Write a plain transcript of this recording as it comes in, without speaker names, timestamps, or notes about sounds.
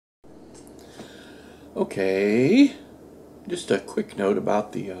Okay, just a quick note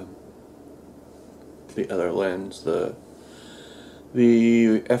about the other lens, the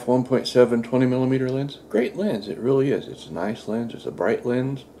f1.7 20mm lens. Great lens, it really is. It's a nice lens, it's a bright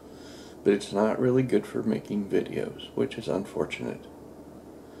lens, but it's not really good for making videos, which is unfortunate.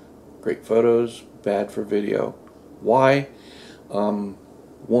 Great photos, bad for video. Why?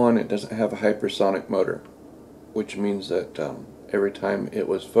 One, it doesn't have a hypersonic motor, which means that every time it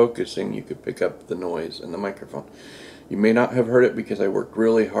was focusing you could pick up the noise in the microphone. You may not have heard it because I worked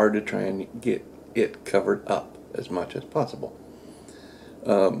really hard to try and get it covered up as much as possible.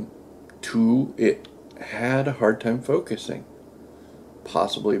 Two, it had a hard time focusing,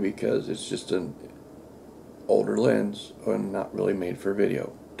 possibly because it's just an older lens and not really made for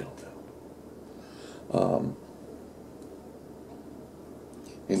video. Don't know.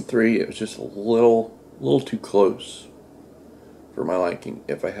 And three, it was just a little too close for my liking.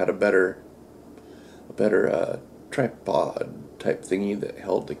 If I had a better tripod type thingy that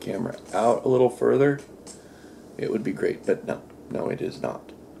held the camera out a little further, it would be great. But no, it is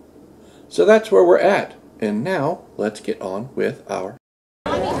not. So that's where we're at. And now let's get on with our.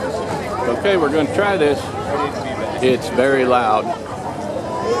 Okay, we're going to try this. It's very loud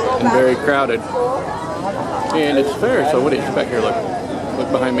and very crowded, and it's fair. So what do you expect here? Look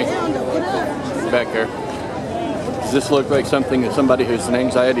behind me. Back here. Does this look like something that somebody who's an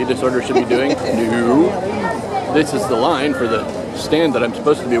anxiety disorder should be doing? No. This is the line for the stand that I'm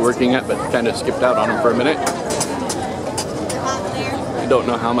supposed to be working at, but kind of skipped out on them for a minute. I don't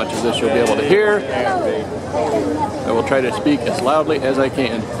know how much of this you'll be able to hear. I will try to speak as loudly as I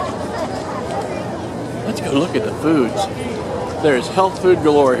can. Let's go look at the foods. There's health food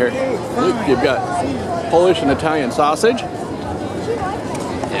galore here. Look, you've got Polish and Italian sausage.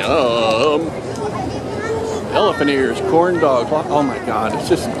 Yum. Elephant ears, corn dog. Oh my God, it's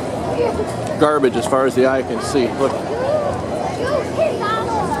just garbage as far as the eye can see. Look.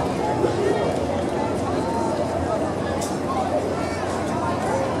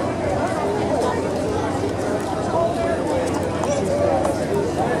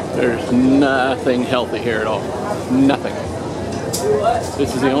 There's nothing healthy here at all. Nothing.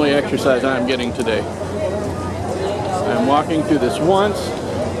 This is the only exercise I'm getting today. I'm walking through this once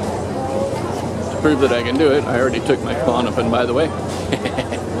to prove that I can do it. I already took my Klonopin, by the way.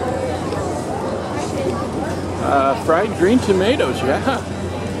 Fried green tomatoes, yeah.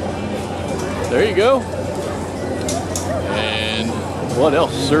 There you go. And what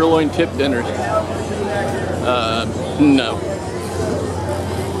else? Sirloin tip dinners. No.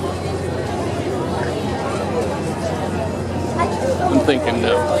 I'm thinking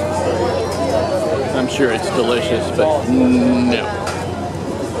no. I'm sure it's delicious, but no.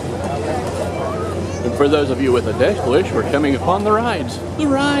 And for those of you with a death wish, we're coming upon the rides. The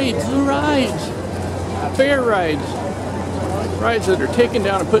rides! Fair rides. Rides that are taken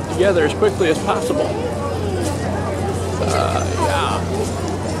down and put together as quickly as possible. Yeah.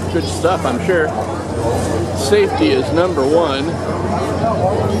 Good stuff, I'm sure. Safety is number one.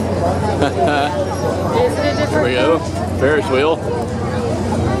 Here we go. Ferris wheel.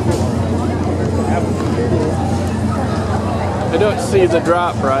 I don't see the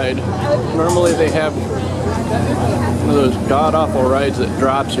drop ride. Normally they have one of those god-awful rides that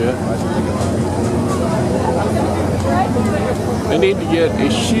drops you. I need to get a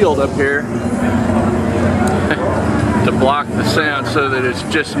shield up here to block the sound so that it's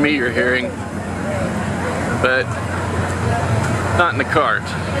just me you're hearing, but not in the cart.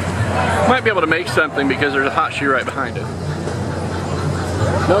 Might be able to make something because there's a hot shoe right behind it.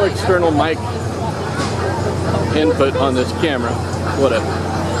 No external mic input on this camera. What a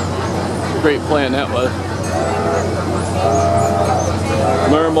great plan that was.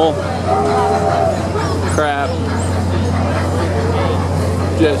 Normal crap.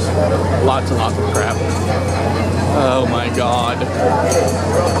 Just lots and lots of crap. Oh my God.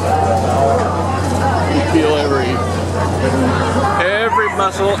 You feel every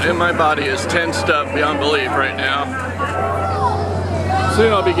muscle in my body is tensed up beyond belief right now.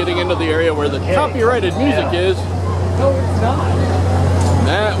 Soon I'll be getting into the area where the copyrighted music is.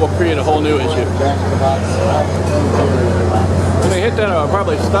 That will create a whole new issue. When I hit that, I'll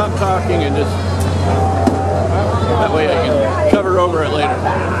probably stop talking and just, that way I can cover over it later.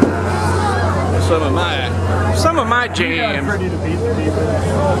 Some of my jams.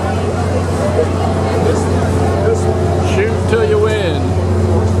 Shoot till you win.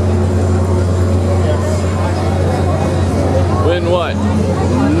 Win what?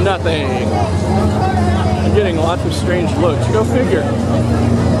 Nothing. I'm getting lots of strange looks. Go figure.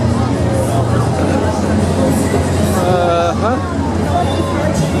 Uh-huh.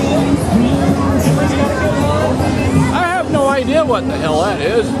 what the hell that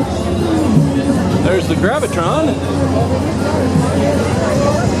is. There's the gravitron,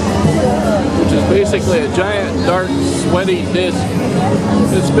 which is basically a giant, dark, sweaty disc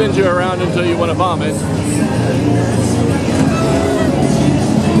that spins you around until you want to vomit.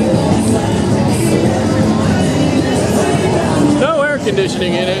 No air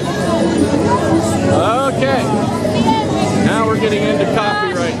conditioning in it. Okay. Now we're getting into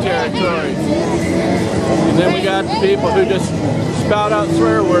copyright territory. And then we got people who just spout out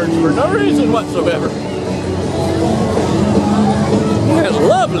swear words for no reason whatsoever. That's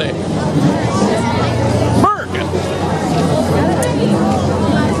lovely. America.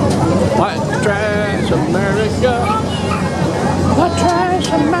 White trash America. White trash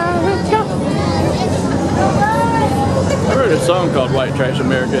America. I wrote a song called White Trash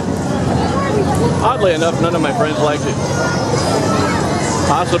America. Oddly enough, none of my friends liked it.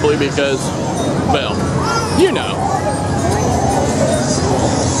 Possibly because, well, you know.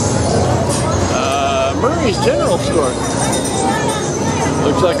 Murray's General Store.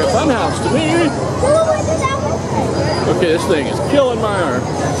 Looks like a fun house to me. Okay, this thing is killing my arm.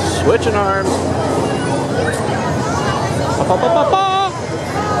 Switching arms. Pa, pa, pa, pa, pa.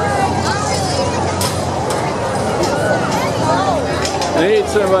 I need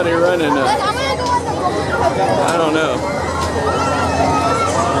somebody running I don't know.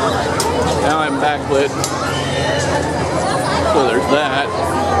 Now I'm backlit. So there's that.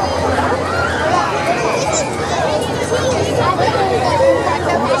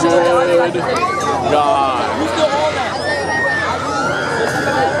 Good God.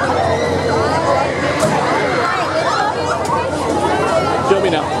 Kill me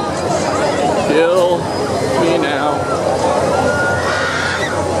now. Kill me now.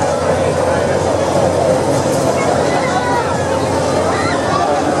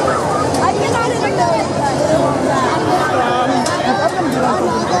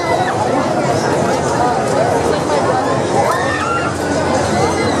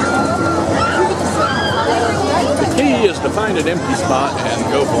 The key is to find an empty spot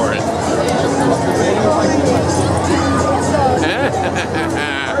and go for it.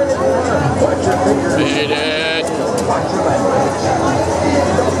 Beat it.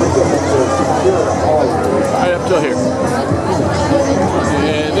 Right up till here.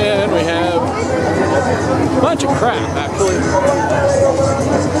 And then we have a bunch of crap, actually.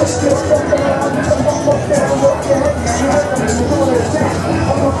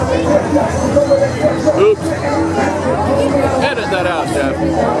 Oops. Edit that out, Jeff.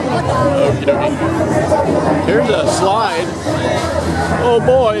 Okie dokie. Here's a slide. Oh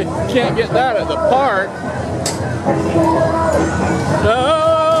boy, can't get that at the park.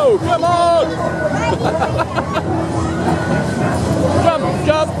 No, come on! Jump,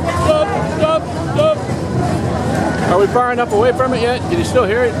 jump, jump, jump, jump. Are we far enough away from it yet? Can you still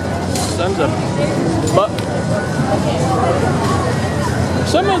hear it? Sons of buck.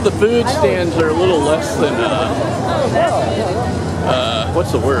 Some of the food stands are a little less than,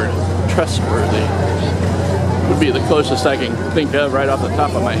 what's the word? Trustworthy. Would be the closest I can think of right off the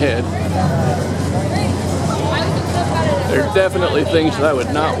top of my head. There are definitely things that I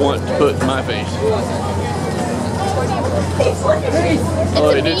would not want to put in my face. Oh,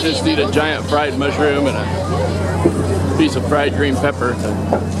 I did just eat a giant fried mushroom and a piece of fried green pepper that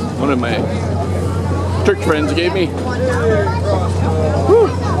one of my church friends gave me. Whew.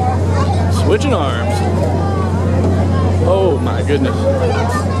 Switching arms. Oh my goodness.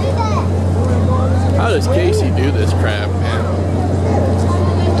 How does Casey do this crap, man?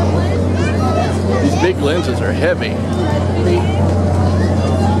 These big lenses are heavy.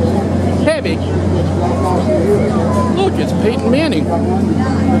 Heavy. Look, it's Peyton Manning.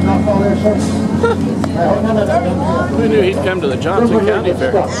 Who knew he'd come to the Johnson County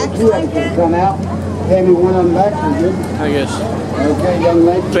Fair? I guess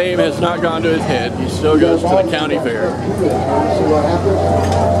fame has not gone to his head. He still goes to the county fair.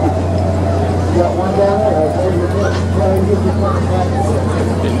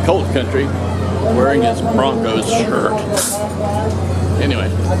 In Colt country, wearing his Broncos shirt. Anyway,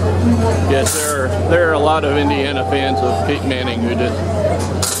 yes, there are a lot of Indiana fans of Peyton Manning who just,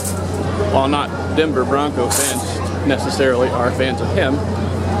 while not Denver Bronco fans necessarily, are fans of him.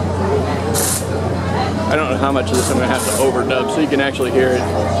 I don't know how much of this I'm going to have to overdub so you can actually hear it.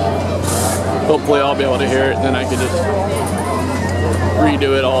 Hopefully I'll be able to hear it and then I can just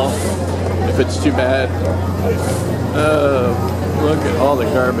redo it all if it's too bad. Look at all the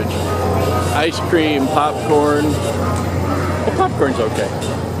garbage. Ice cream, popcorn. Well, popcorn's okay.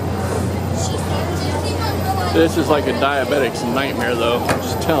 This is like a diabetic's nightmare though, I'm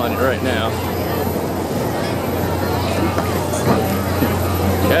just telling you right now.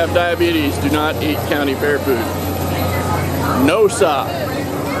 have diabetes, do not eat county fair food. No sir.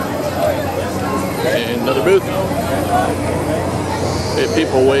 And another booth. We have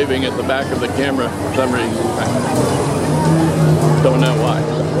people waving at the back of the camera for some reason. I don't know why.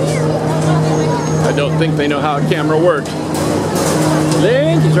 I don't think they know how a camera works.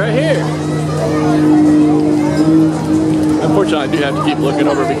 Link is right here. Unfortunately, I do have to keep looking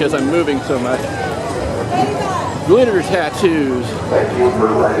over because I'm moving so much. Glitter tattoos.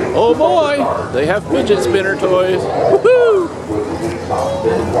 Oh boy, they have fidget spinner toys. Woohoo!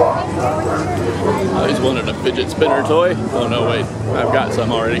 I always wanted a fidget spinner toy. Oh no, wait, I've got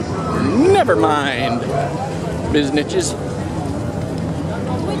some already. Never mind. Biznitches.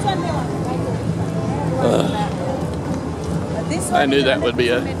 I knew that would be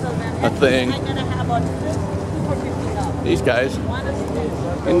a thing. These guys.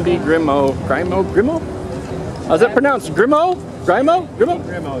 Indie Grimo. Grimo? How's that pronounced? Grimo? Grimo?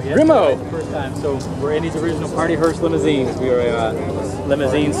 Grimo, yes. Grimo. The first time. So we're Indy's original party hearse limousines. We are a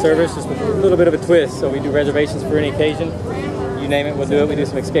limousine service, just with a little bit of a twist. So we do reservations for any occasion. You name it, we'll do it. We do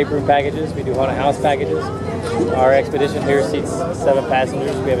some escape room packages. We do haunted house packages. Our expedition here seats 7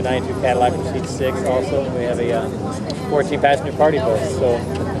 passengers. We have a 92 Cadillac which seats 6 also. We have a 14 passenger party bus. So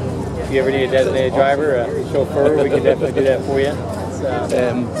if you ever need a designated driver, a chauffeur, we can definitely do that for you.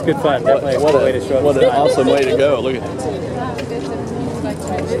 It's good fun. Definitely a good way to show up. What an awesome way to go. Look at that.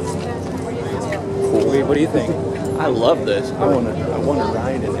 What do you think? I love this. I want to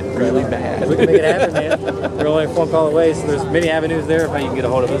ride in it really bad. We can make it happen, man. We're only a phone call away, so there's many avenues there of how you can get a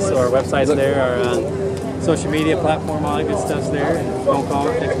hold of us. So our website's there, our social media platform, all that good stuff's there, and phone call,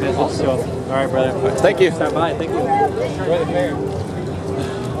 text message. So, all right, brother. Thank you. Stop by. Thank you. Enjoy the fair.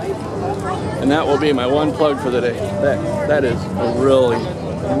 And that will be my one plug for the day. That is a really,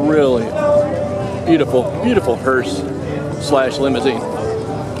 really beautiful hearse / limousine.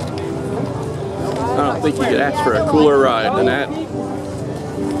 I don't think you could ask for a cooler ride than that.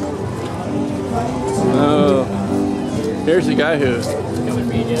 Oh, here's the guy who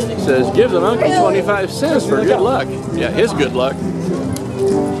says, give the monkey 25 cents for good luck. Yeah, his good luck.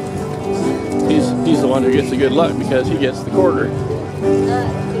 He's the one who gets the good luck because he gets the quarter.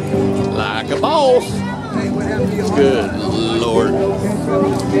 Like a boss. Good Lord.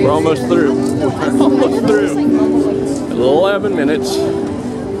 We're almost through. We're almost through. 11 minutes.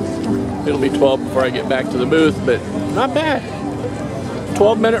 It'll be 12 before I get back to the booth, but not bad.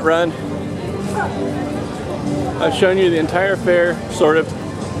 12-minute run. I've shown you the entire fair, sort of,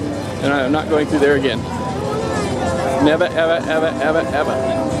 and I'm not going through there again. Never, ever, ever, ever, ever.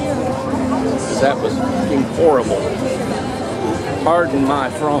 That was fucking horrible. Pardon my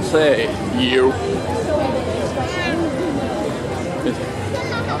français, you.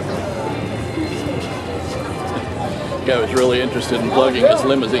 Guy was really interested in plugging his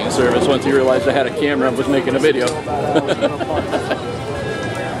limousine service once he realized I had a camera and was making a video.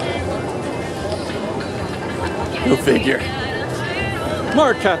 Go figure.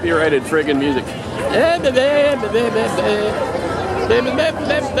 More copyrighted friggin' music.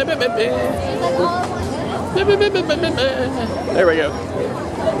 There we go.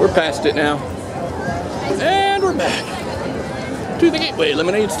 We're past it now. And we're back to the Gateway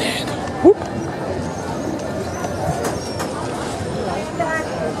Lemonade Stand. Whoop.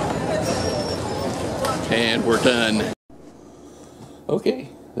 And we're done. Okay,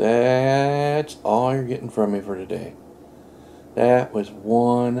 that's all you're getting from me for today. That was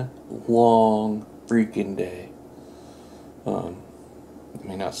one long freaking day. It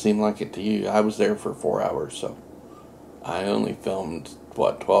may not seem like it to you. I was there for 4 hours, so I only filmed,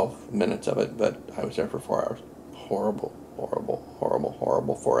 what, 12 minutes of it, but I was there for 4 hours. Horrible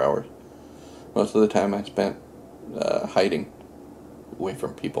 4 hours. Most of the time I spent hiding away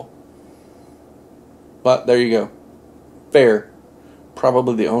from people. But there you go. Fair.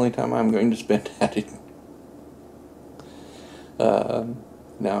 Probably the only time I'm going to spend at it.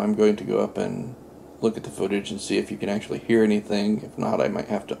 Now I'm going to go up and look at the footage and see if you can actually hear anything. If not, I might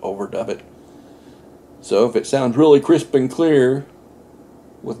have to overdub it. So if it sounds really crisp and clear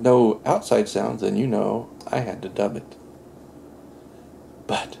with no outside sounds, then you know I had to dub it.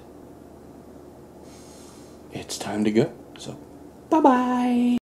 But it's time to go. So bye-bye.